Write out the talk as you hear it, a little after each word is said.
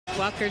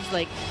Walker's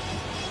like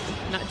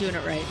not doing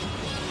it right.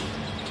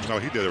 No,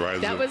 he did it right.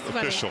 That was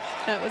official.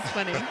 Funny. That was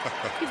funny.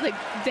 He's like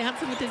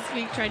dancing with his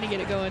feet, trying to get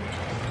it going.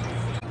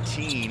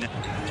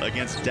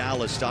 Against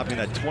Dallas, stopping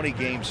that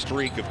 20-game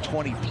streak of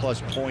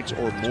 20-plus points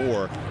or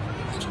more.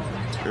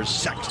 There's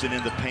Sexton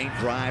in the paint,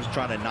 drives,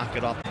 trying to knock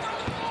it off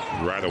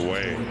right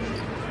away.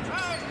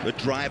 The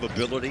drive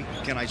ability,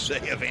 can I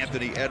say, of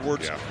Anthony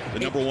Edwards, the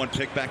 #1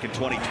 pick back in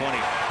 2020.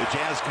 The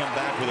Jazz come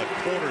back with a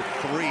corner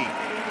three.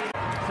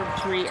 From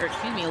three, or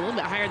excuse me, a little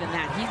bit higher than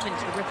that. He's been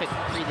terrific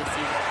from three this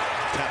season.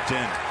 Tapped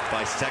in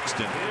by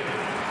Sexton.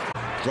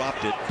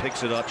 Dropped it,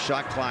 picks it up.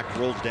 Shot clock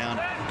rolls down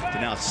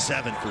to now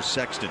 7 for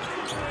Sexton.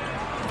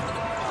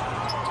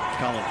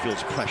 Collin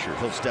feels pressure.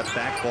 He'll step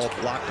back. Ball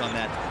blocked on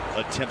that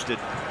attempted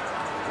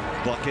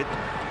bucket.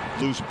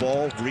 Loose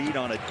ball. Reed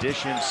on a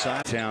dish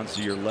inside. Towns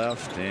to your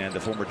left, and the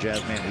former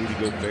Jazz man Rudy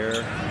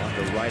Gobert on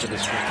the right of the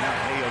screen. Now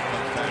Ayo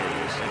comes back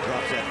and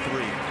drops that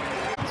three.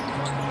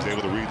 He's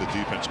able to read the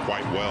defense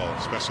quite well,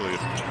 especially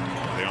if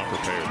they aren't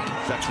prepared.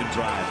 Sexton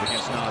drives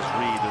against Naz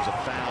Reid. There's a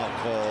foul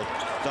called.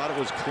 Thought it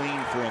was clean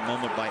for a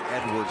moment by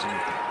Edwards,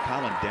 and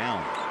Collin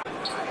down.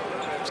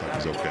 Looks like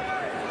he's okay.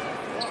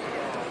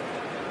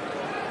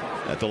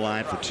 At the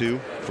line for two.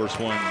 First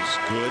one's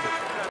good.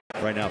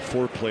 Right now,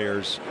 4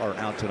 players are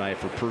out tonight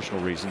for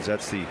personal reasons.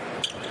 That's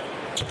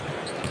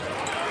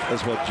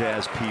what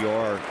Jazz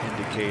PR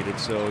indicated.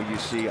 So you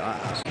see,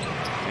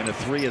 and a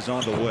three is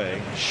on the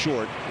way.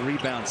 Short.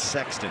 Rebound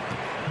Sexton.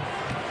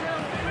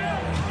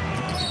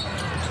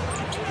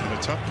 And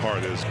the tough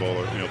part is,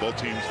 Bowler, both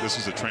teams, this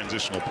is a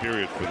transitional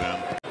period for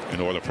them in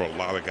order for a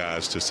lot of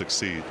guys to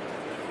succeed.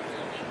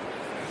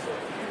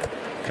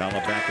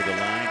 Collin back of the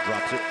line,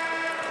 drops it.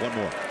 One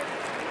more.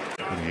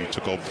 And he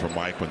took over from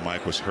Mike when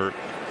Mike was hurt,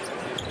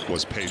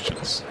 was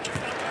patience.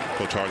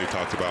 Coach Hardy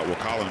talked about, well,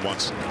 Collin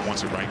wants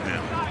it right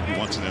now. He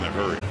wants it in a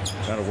hurry.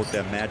 Trying to work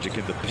that magic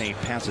in the paint.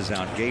 Passes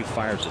out. Gay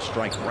fires a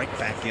strike right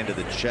back into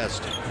the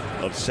chest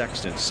of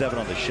Sexton. 7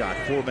 on the shot.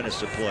 4 minutes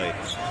to play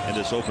in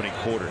this opening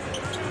quarter.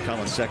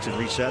 Collin Sexton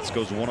resets.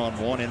 Goes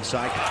one-on-one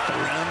inside. Got the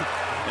rim.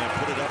 And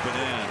put it up and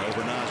in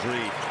over Naz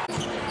Reid.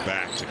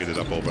 Back to get it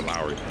up over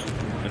Lowry.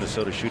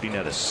 Minnesota shooting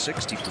at a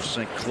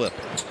 60% clip.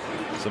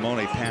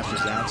 Simone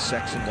passes out.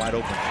 Sexton wide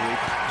open three.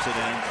 Pops it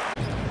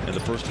in. In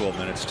the first 12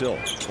 minutes, still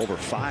over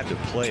 5 to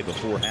play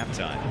before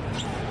halftime.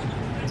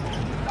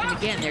 And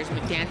again, there's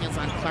McDaniels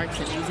on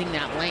Clarkson using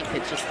that length.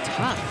 It's just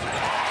tough.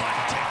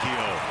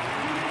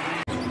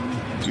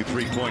 2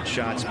 3-point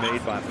shots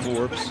made by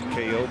Forbes.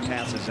 KO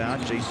passes out.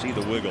 JC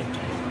the wiggle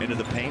into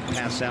the paint.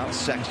 Pass out.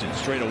 Sexton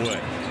straight away.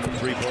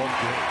 3-ball.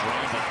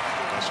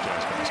 That's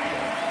Jazz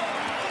basketball.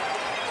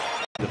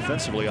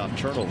 Defensively off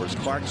turnovers.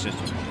 Clarkson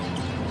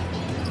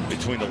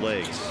between the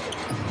legs.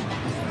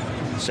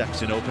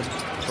 Sexton open.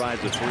 Tries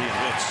the three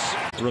and hits.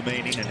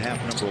 Remaining in half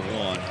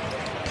 #1.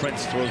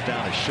 Prince throws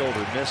down his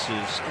shoulder,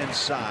 misses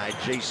inside.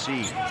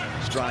 JC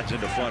strides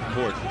into front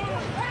court.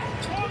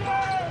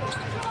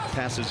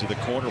 Passes to the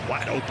corner,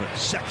 wide open.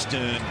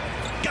 Sexton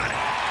got it.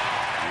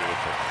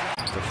 Beautiful.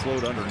 To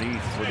float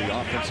underneath for the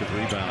offensive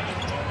rebound.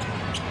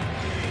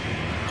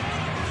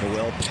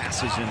 Noel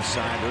passes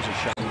inside. There's a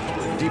shot.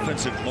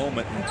 Defensive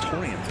moment.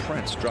 Torian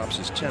Prince drops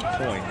his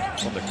 10-point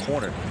from the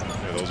corner.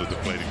 Yeah, those are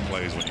deflating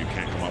plays when you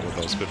can't come up with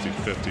those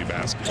 50-50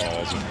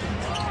 basketballs.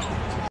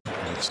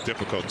 And it's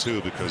difficult,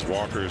 too, because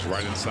Walker is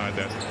right inside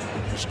that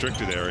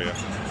restricted area.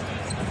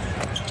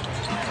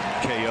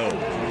 KO.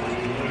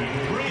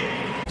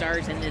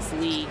 Stars in this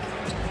league.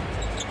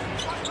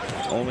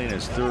 Only in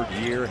his 3rd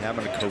year,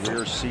 having a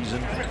career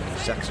season.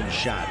 Sexton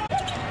shot.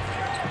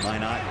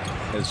 Minot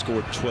has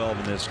scored 12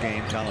 in this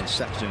game. Collin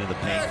Sexton in the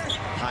paint.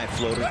 High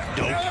floater.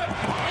 Dope.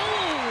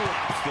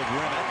 Off the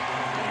rim.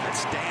 That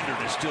standard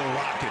is still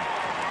rocking.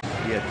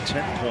 He had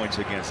 10 points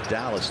against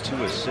Dallas,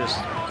 2 assists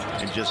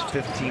in just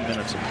 15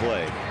 minutes of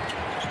play.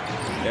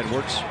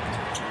 Edwards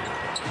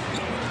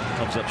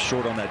comes up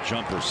short on that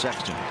jumper.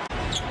 Sexton.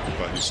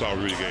 But you saw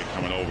Rudy Gay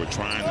coming over,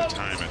 trying to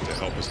time it to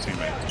help his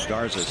teammate.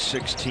 Garza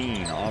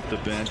 16 off the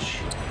bench.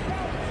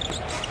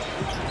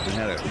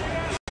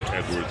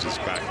 Edwards is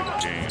back in the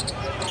game.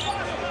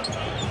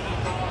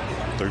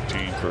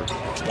 13 for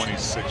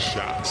 26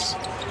 shots.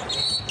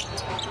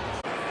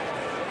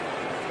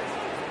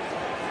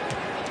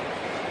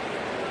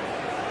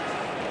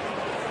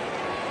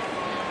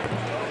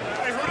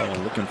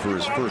 Looking for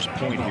his first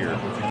point here.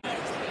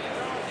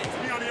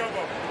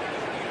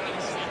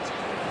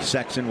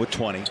 Sexton with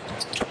 20.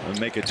 And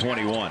make it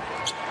 21. I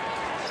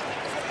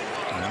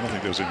don't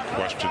think there was any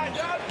question.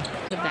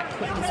 That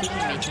quick decision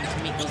making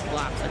to make those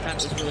blocks. I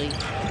thought it was really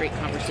great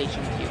conversation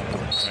with you.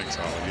 Thanks,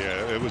 Holly.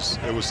 Yeah, it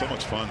was so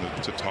much fun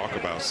to talk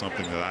about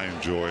something that I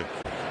enjoy.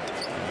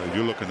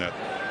 You're looking at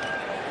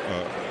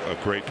a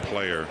great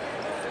player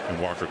in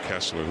Walker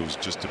Kessler, who's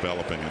just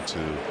developing into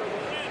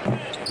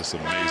this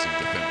amazing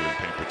defender and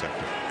paint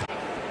protector.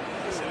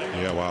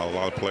 Yeah, while a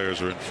lot of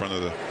players are in front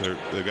of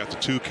they've got the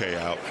 2K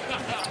out,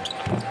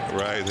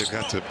 right? They've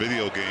got the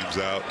video games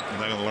out, and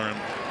they're going to learn,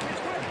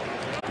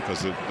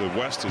 because the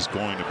West is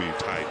going to be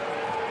tight,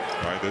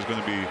 right? There's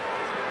going to be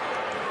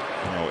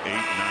 8,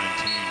 9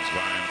 teams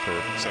vying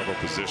for several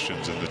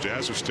positions, and the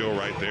Jazz are still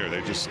right there.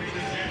 They just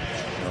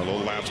a little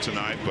lapse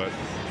tonight, but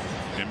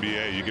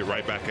NBA, you get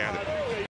right back at it.